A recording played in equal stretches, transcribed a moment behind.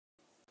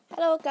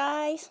Hello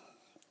guys,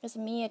 it's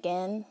me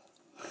again.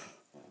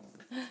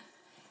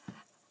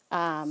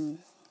 I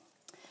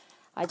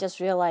just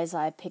realized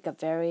I picked a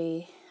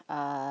very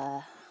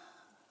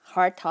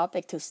hard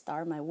topic to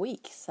start my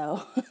week,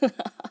 so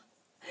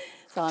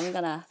I'm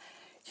gonna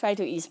try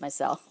to ease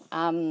myself.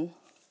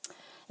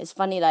 It's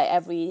funny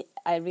that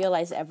I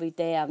realize every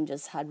day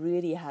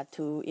really had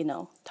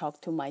to talk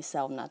to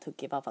myself not to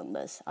give up on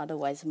this.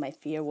 Otherwise, my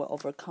fear will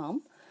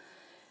overcome.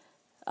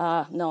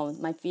 No,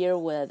 my fear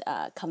would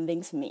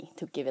convince me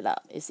to give it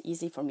up. It's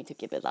easy for me to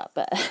give it up,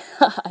 but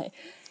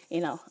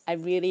I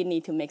really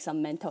need to make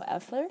some mental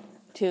effort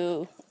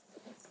to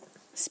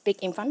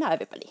speak in front of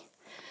everybody.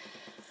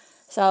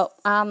 So,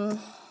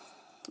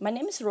 my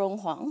name is Ruowen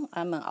Huang.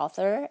 I'm an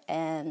author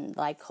and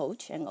life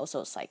coach and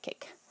also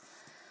psychic.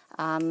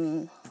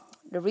 The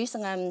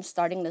reason I'm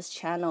starting this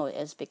channel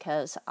is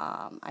because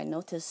I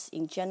notice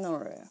in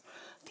general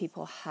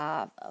people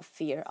have a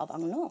fear of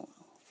unknown.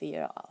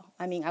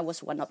 I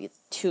was one of you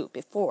too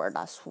before.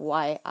 That's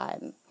why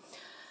I'm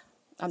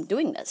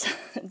doing this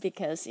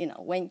because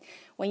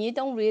when you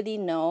don't really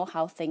know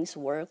how things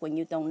work, when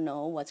you don't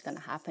know what's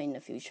gonna happen in the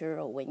future,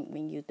 or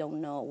when you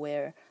don't know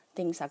where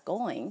things are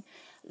going,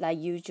 like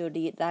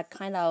usually that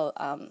kind of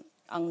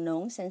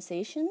unknown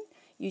sensation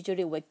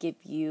usually would give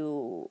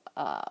you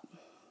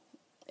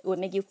would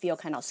make you feel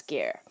kind of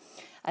scared.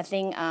 I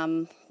think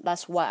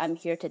that's why I'm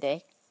here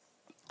today,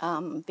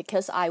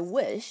 because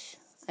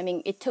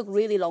it took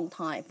really long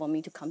time for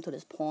me to come to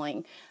this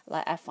point.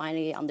 Like I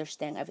finally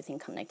understand everything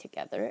connect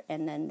together,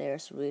 and then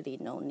there's really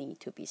no need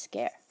to be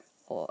scared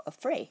or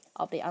afraid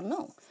of the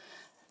unknown.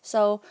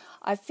 So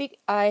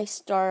I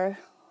start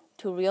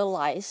to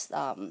realize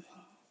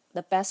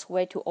the best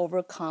way to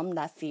overcome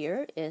that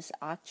fear is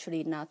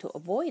actually not to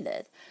avoid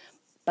it,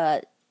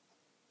 but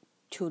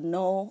to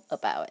know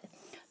about it.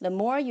 The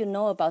more you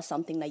know about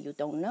something that you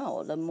don't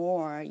know, the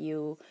more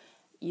you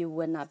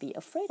will not be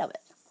afraid of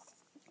it.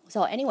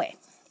 So anyway,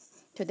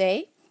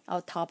 today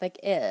our topic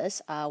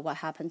is what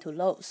happened to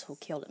those who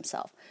kill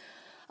themselves.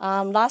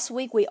 Last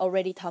week we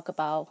already talked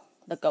about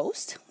the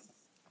ghost,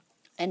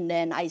 and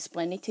then I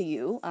explained it to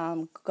you.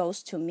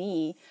 Ghost to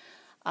me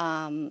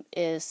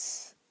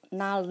is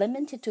not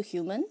limited to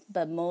human,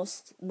 but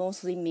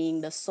mostly mean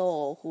the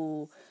soul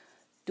who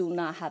do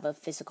not have a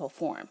physical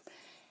form.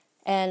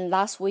 And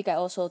last week I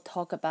also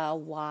talked about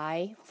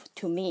why,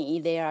 to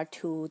me, there are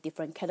two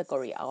different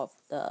categories of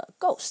the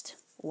ghost.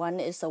 One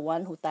is the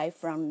one who died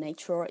from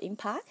natural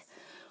impact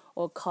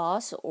or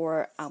cause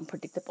or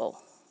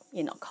unpredictable,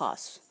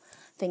 cause,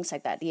 things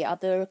like that. The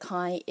other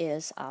kind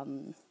is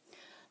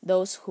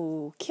those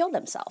who kill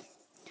themselves.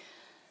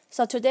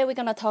 So today we're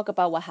going to talk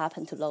about what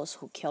happened to those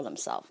who kill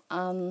themselves.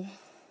 The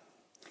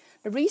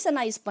reason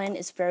I explain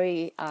is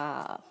very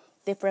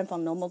different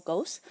from normal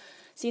ghosts.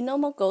 See,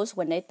 normal ghosts,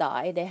 when they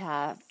die, they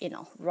have,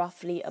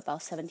 roughly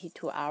about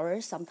 72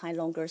 hours, sometimes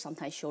longer,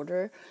 sometimes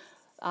shorter,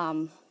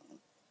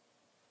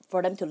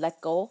 for them to let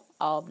go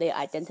of their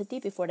identity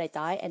before they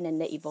die, and then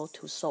they evolve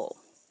to soul.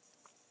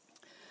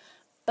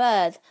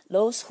 But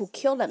those who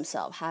kill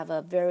themselves have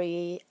a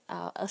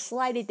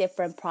slightly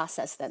different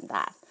process than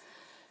that.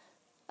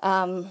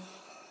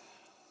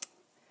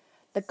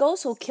 The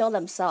ghosts who kill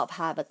themselves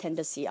have a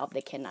tendency of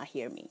they cannot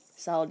hear me.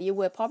 So you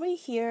will probably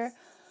hear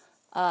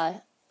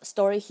a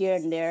story here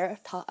and there,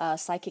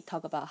 psychic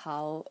talk about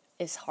how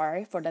it's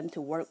hard for them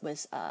to work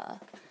with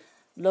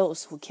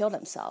those who kill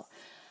themselves.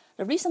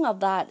 The reason of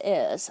that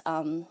is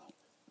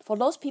for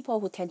those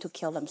people who tend to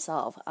kill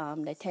themselves,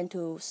 they tend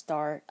to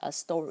start a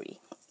story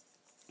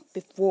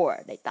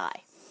before they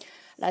die.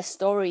 That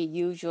story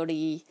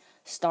usually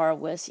start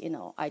with,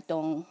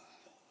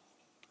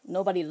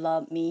 nobody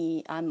loved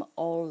me, I'm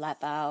all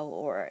left out,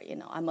 or,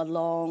 I'm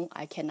alone,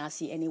 I cannot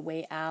see any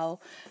way out.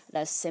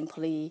 That's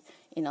simply,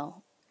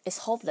 it's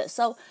hopeless.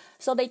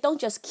 So they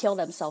don't just kill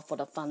themselves for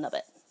the fun of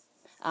it.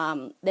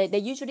 They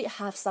usually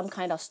have some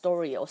kind of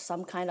story or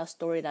some kind of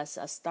story that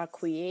start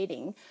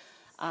creating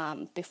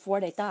before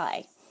they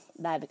die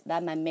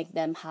that might make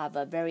them have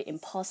a very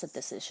impulsive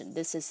decision.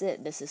 This is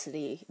it. This is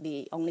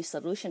the only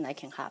solution I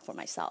can have for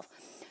myself.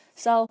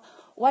 So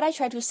what I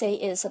try to say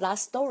is that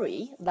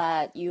story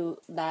that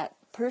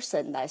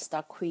person that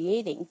start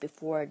creating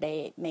before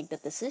they make the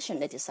decision,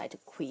 they decide to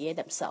create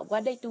themselves.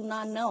 What they do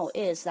not know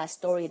is that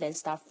story then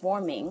start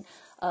forming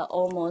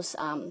almost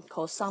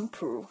called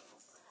soundproof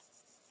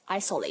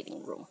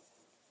isolating room,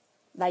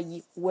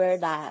 where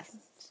that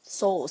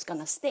soul is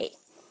gonna stay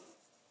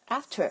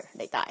after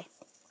they die.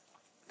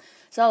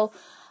 So,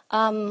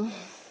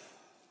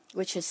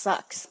 which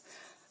sucks.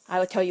 I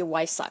will tell you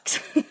why it sucks.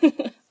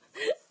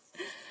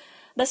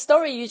 The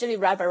story usually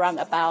wrap around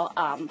about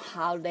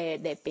how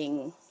they've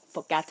been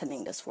forgotten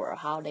in this world,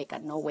 how they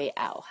got no way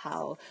out,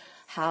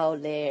 how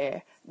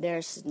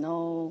there's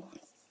no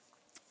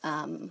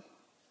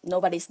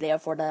nobody's there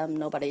for them,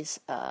 nobody's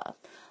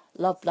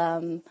love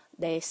them.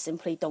 They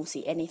simply don't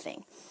see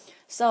anything.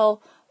 So,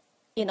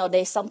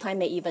 they sometimes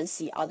may even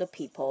see other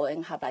people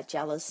and have that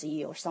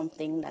jealousy or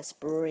something that's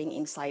brewing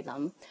inside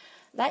them.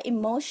 That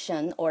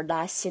emotion or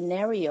that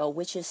scenario,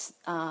 which is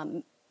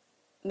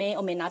may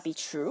or may not be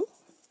true,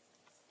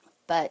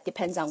 but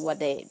depends on what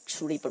they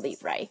truly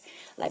believe, right?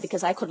 Like,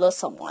 because I could love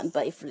someone,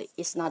 but if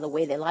it's not the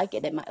way they like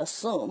it, they might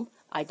assume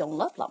I don't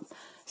love them.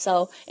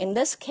 So in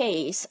this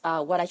case,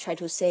 what I try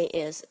to say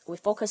is we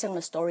focus on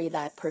the story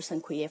that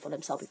person created for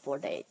themselves before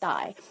they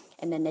die,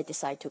 and then they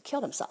decide to kill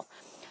themselves.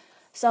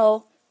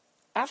 So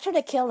after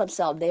they kill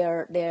themselves,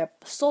 their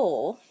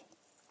soul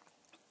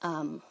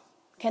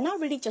cannot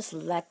really just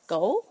let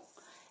go.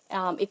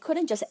 It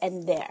couldn't just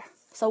end there.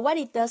 So what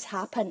it does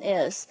happen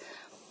is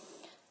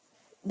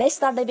they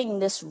start living in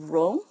this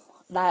room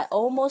that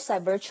almost a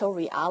virtual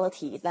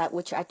reality, that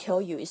which I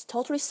tell you is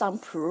totally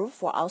soundproof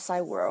for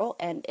outside world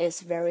and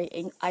is very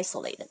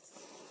isolated.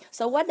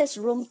 So what this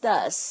room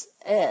does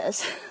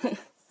is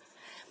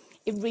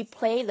it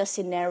replay the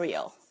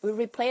scenario. We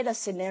replay the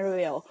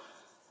scenario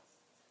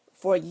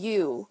for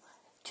you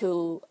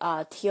to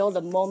till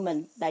the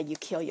moment that you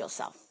kill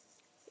yourself.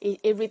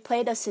 It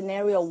replay the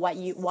scenario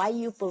why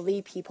you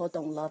believe people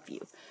don't love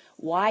you,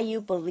 why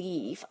you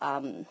believe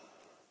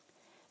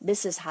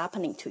this is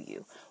happening to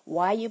you,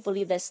 why you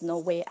believe there's no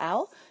way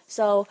out.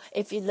 So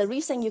if the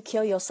reason you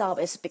kill yourself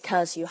is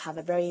because you have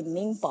a very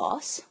mean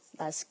boss,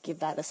 let's give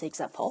that as an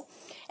example,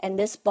 and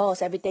this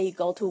boss, every day you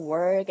go to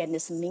work and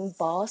this mean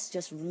boss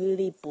just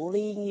really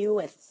bullying you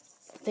and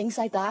things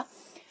like that,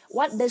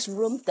 what this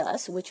room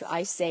does, which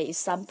I say is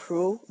some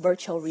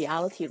virtual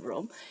reality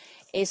room,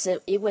 is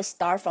it will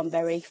start from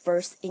very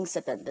first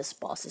incident this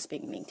boss is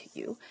being mean to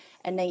you,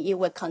 and then it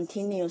will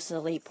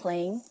continuously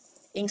playing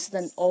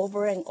incident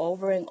over and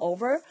over and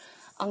over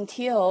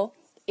until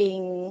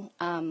you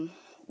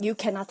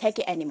cannot take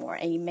it anymore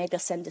and you make the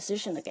same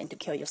decision again to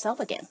kill yourself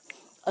again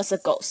as a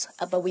ghost.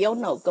 But we all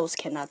know ghosts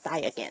cannot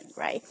die again,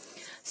 right?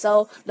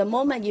 So the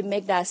moment you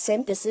make that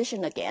same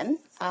decision again,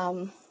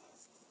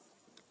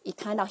 you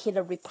kind of hit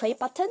a replay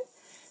button.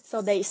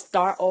 So they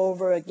start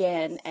over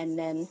again and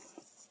then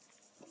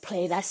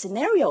play that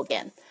scenario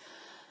again.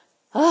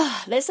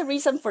 There's a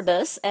reason for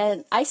this,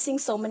 and I seen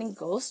so many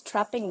ghosts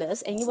trapping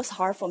this, and it was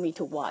hard for me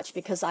to watch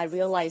because I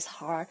realized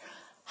how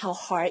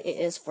hard it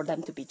is for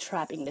them to be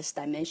trapped in this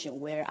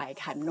dimension where I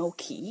have no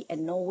key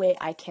and no way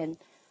I can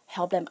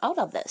help them out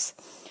of this.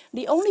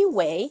 The only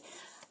way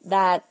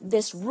that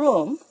this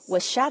room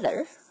was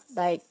shattered,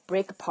 like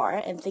break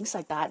apart and things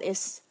like that,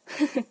 is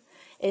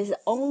is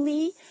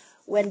only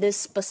when this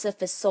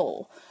specific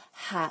soul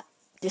had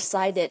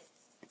decided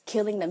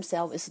killing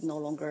themselves is no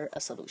longer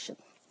a solution.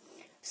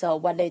 So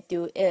what they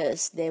do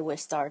is they will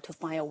start to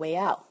find a way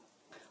out.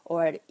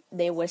 Or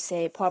they will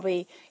say,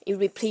 probably it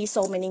repeats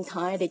so many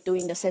times, they're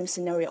doing the same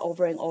scenario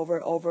over and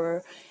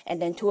over, and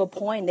then to a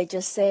point they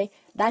just say,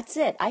 that's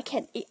it,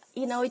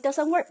 it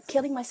doesn't work.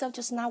 Killing myself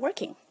just not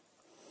working.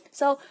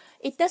 So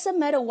it doesn't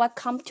matter what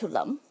comes to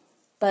them,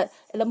 but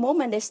at the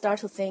moment they start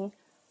to think,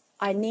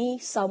 I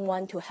need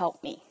someone to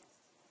help me,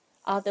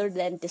 other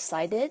than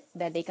decided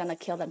that they're going to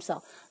kill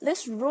themselves.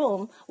 This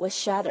room was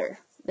shattered.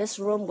 This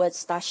room would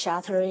start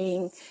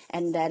shattering,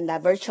 and then the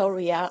virtual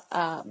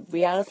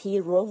reality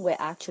room will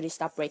actually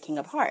start breaking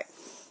apart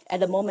at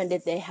the moment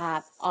that they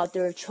have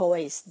other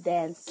choice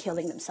than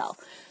killing themselves.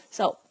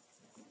 So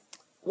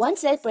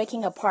once they're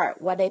breaking apart,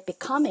 what they're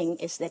becoming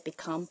is they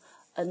become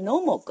a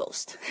normal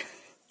ghost.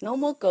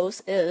 Normal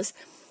ghost is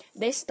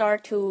they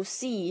start to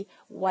see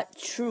what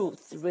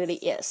truth really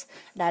is.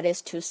 That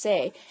is to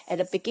say, at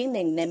the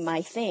beginning, they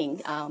might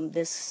think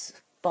this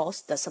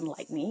boss doesn't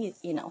like me,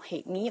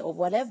 hate me or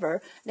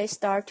whatever. They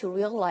start to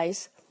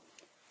realize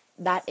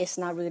that is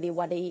not really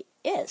what it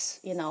is.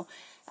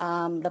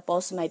 The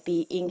boss might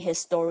be in his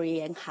story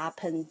and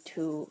happen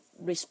to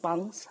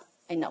respond,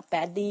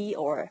 badly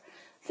or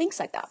things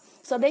like that.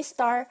 So they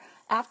start,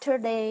 after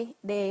they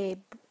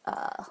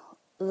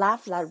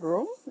left that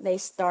room, they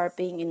start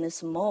being in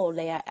this mode.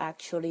 They are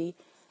actually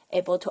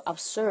able to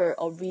observe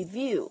or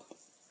review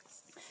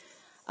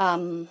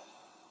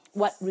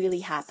what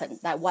really happened,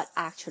 what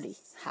actually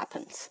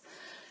happens.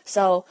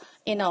 So,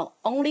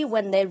 only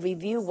when they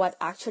review what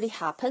actually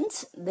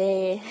happens,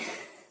 then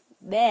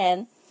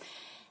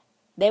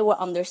they will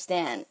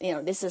understand,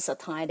 this is a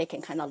time they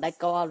can kind of let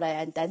go of their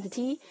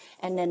identity,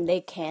 and then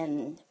they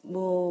can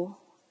move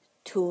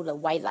to the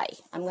white light.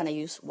 I'm going to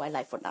use white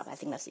light for now. I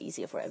think that's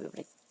easier for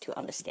everybody to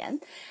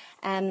understand.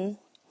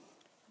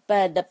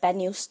 But the bad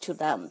news to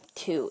them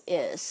too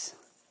is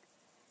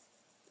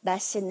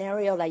that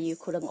scenario that you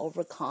couldn't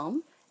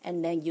overcome,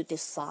 and then you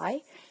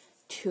decide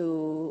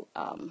to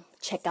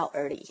check out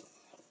early.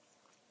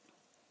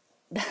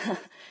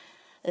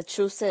 The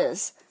truth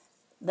is,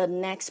 the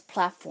next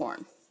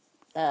platform,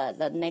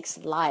 the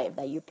next life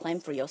that you plan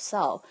for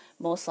yourself,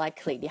 most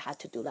likely you have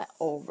to do that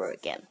over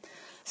again.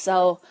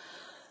 So,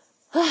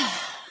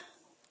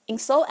 in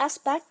soul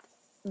aspect,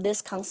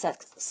 this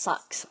concept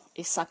sucks.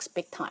 It sucks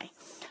big time.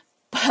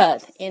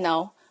 But,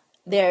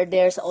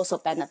 there's also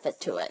benefit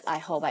to it. I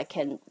hope I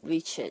can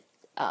reach it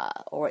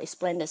or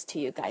explain this to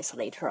you guys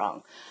later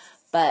on.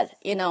 But,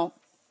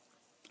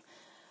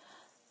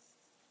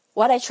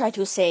 what I try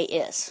to say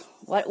is,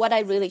 what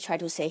I really try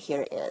to say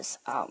here is,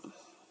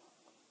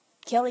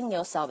 killing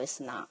yourself is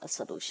not a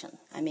solution.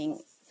 I mean,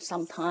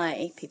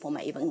 sometimes people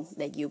might even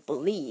let you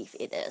believe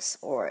it is,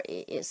 or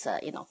it is a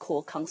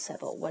cool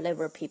concept, or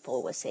whatever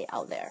people will say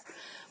out there.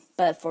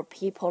 But for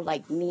people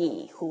like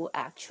me who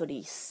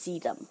actually see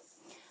them,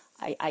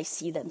 I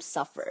see them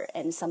suffer,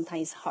 and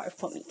sometimes it's hard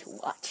for me to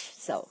watch.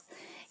 So,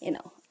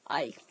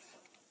 I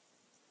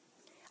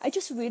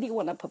just really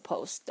want to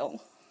propose, don't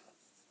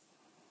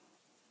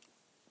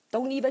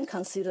even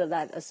consider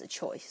that as a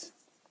choice,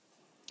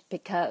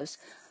 because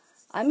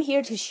I'm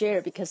here to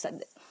share because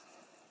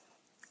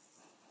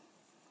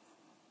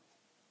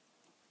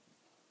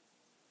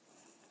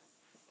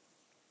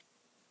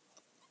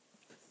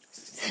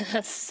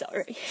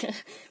sorry,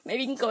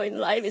 maybe going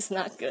live is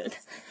not good,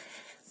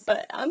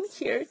 but I'm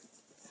here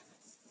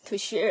to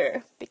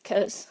share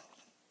because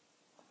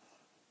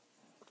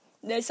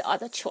there's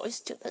other choice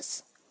to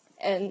this.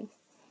 And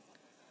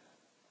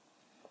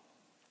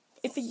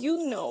if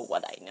you know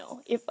what I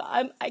know, if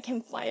I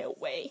can find a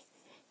way,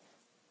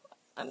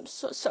 I'm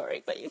so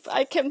sorry, but if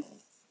I can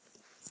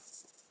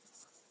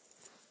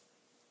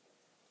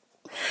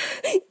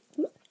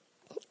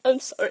I'm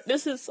sorry,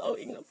 this is so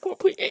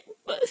inappropriate,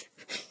 but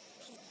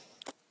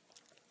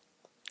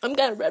I'm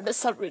gonna wrap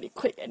this up really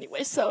quick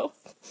anyway. So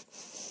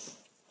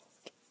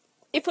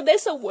if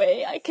there's a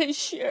way I can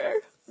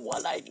share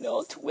what I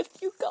know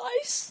with you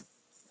guys,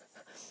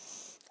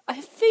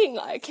 I think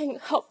I can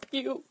help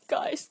you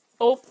guys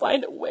all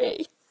find a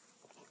way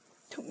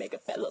to make a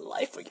better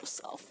life for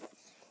yourself.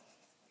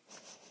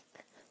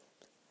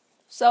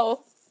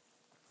 So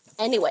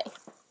anyway,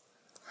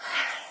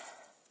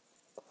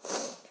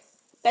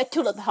 back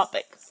to the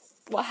topic.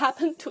 What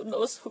happened to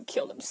those who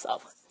kill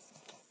themselves?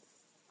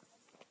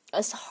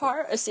 As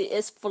hard as it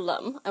is for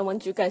them, I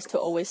want you guys to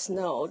always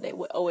know they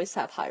will always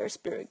have higher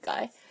spirit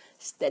guy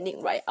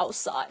standing right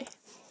outside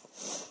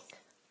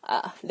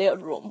their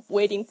room,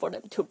 waiting for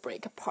them to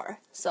break apart.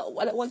 So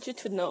what I want you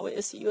to know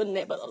is you're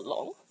never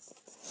alone.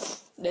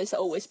 There's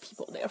always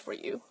people there for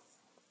you.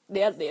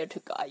 They are there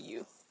to guide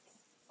you.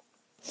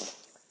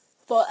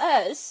 For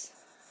us,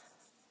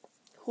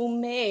 who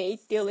may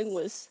dealing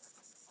with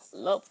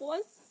loved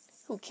one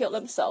who kill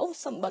themselves,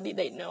 somebody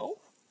they know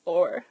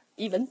or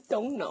even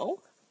don't know,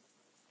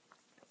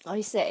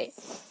 I say,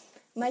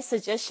 my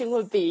suggestion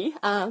would be,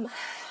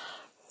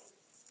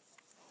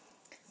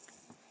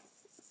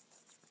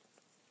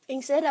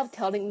 instead of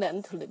telling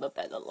them to live a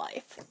better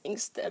life,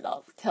 instead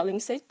of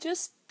say,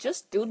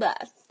 just do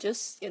that,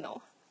 just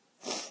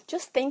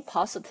think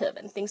positive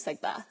and things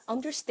like that.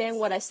 Understand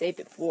what I said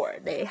before.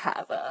 They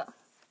have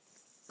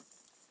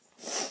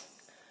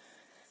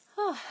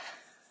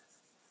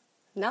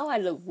now I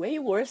look way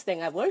worse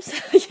than I was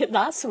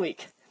last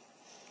week.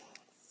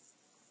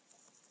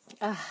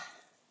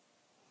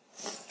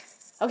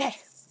 Okay,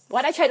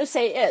 what I try to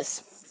say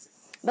is,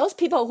 those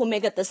people who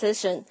make a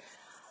decision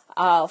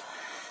of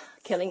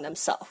killing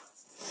themselves,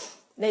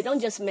 they don't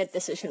just make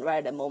decision right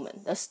at the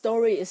moment. The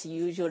story is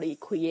usually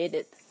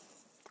created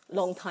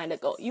long time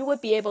ago. You would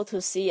be able to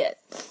see it,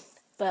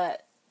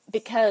 but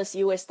because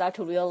you will start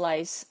to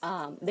realize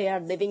they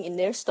are living in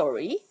their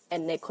story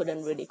and they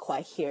couldn't really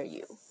quite hear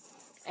you.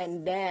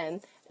 And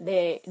then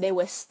they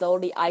will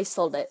slowly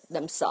isolate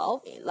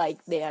themselves,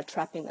 like they are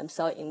trapping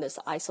themselves in this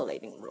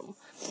isolating room.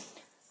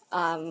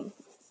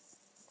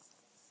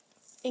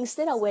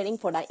 Instead of waiting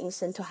for that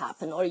instant to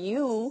happen, or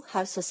you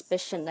have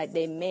suspicion that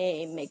they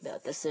may make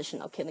the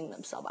decision of killing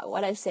themselves,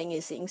 what I'm saying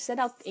is, instead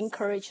of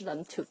encourage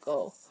them to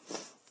go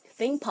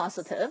think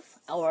positive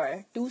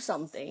or do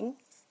something,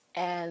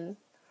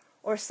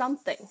 or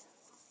something,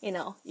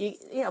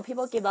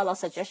 people give a lot of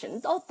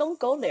suggestions. Don't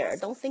go there.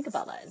 Don't think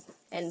about it,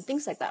 and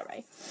things like that,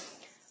 right?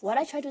 What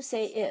I try to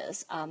say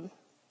is,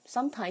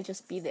 sometimes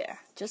just be there.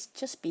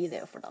 Just be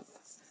there for them.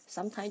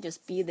 Sometimes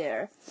just be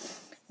there,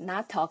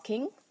 not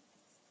talking,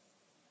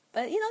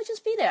 but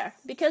just be there,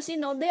 because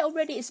they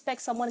already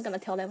expect someone gonna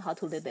tell them how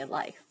to live their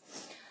life.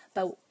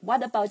 But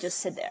what about just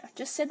sit there?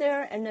 Just sit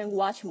there and then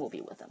watch a movie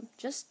with them.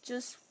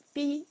 Just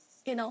be,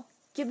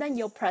 give them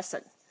your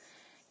present.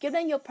 Give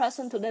them your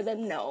present to let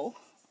them know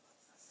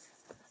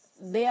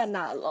they are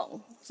not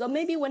alone. So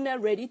maybe when they're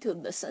ready to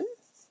listen,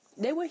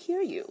 they will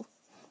hear you.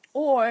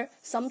 Or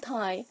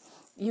sometimes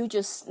you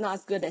just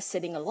not good at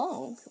sitting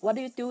alone. What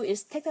you do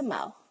is take them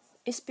out,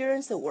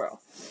 experience the world.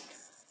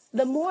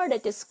 The more they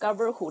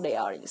discover who they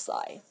are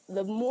inside,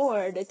 the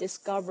more they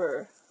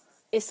discover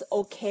it's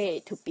okay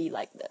to be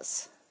like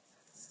this.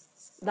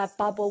 That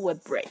bubble will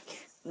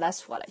break.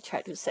 That's what I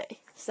try to say.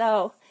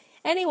 So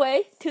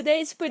anyway,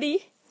 today is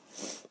pretty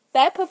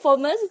bad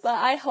performance, but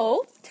I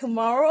hope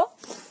tomorrow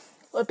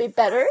will be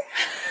better.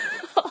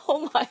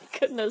 Oh my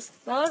goodness,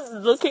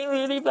 I'm looking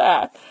really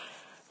bad.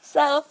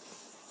 So,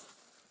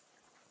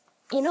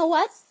 you know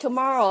what?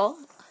 Tomorrow,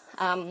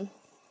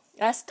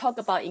 let's talk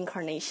about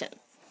incarnation.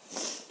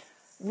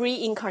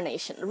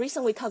 Reincarnation. The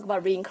reason we talk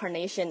about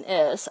reincarnation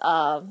is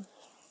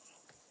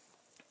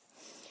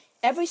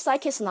every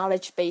psychic's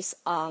knowledge based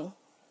on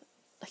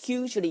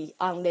hugely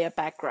on their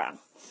background,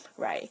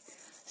 right?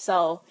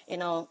 So,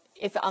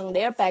 if on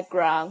their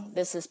background,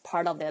 this is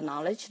part of their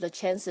knowledge, the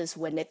chances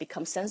when they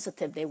become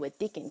sensitive, they will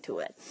dig into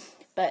it.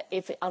 But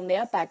if on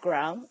their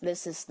background,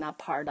 this is not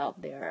part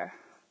of their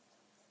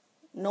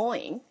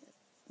knowing,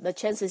 the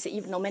chances,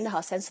 even no matter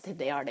how sensitive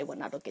they are, they will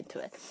not look into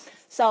it.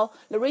 So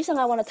the reason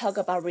I want to talk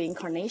about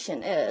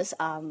reincarnation is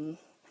I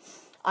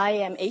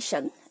am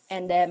Asian,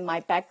 and then my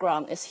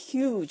background is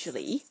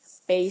hugely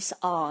based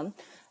on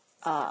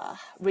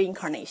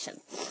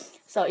reincarnation.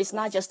 So it's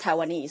not just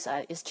Taiwanese,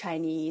 it's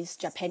Chinese,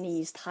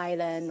 Japanese,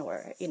 Thailand,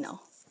 or,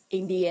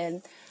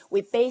 Indian.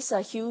 We base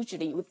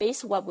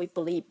what we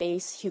believe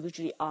based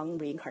hugely on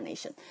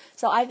reincarnation.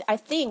 So I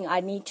think I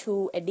need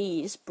to at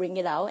least bring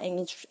it out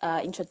and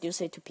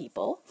introduce it to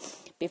people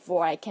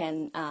before I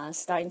can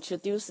start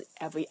introduce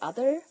every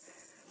other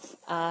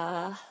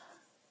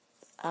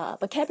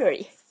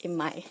vocabulary in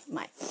my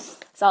mind.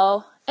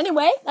 So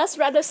anyway, let's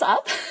wrap this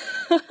up.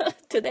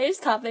 Today's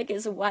topic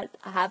is what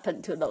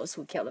happened to those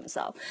who kill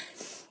themselves.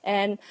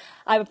 And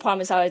I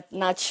promise I will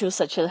not choose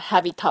such a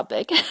heavy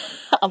topic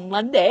on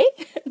Monday.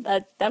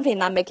 But definitely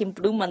not making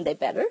Blue Monday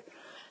better.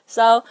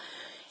 So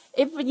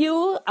if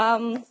you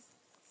are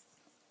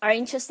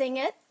interested in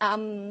it,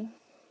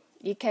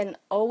 you can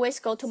always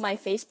go to my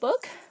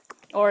Facebook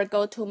or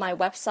go to my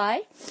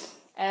website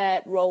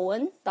at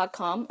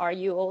ruowen.com,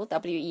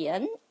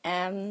 RUOWEN,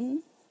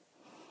 and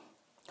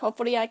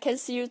hopefully I can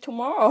see you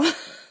tomorrow.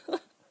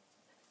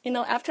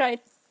 After I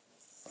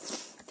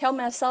tell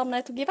myself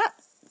not to give up.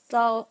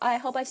 So I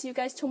hope I see you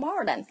guys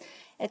tomorrow then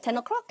at 10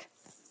 o'clock.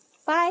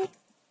 Bye.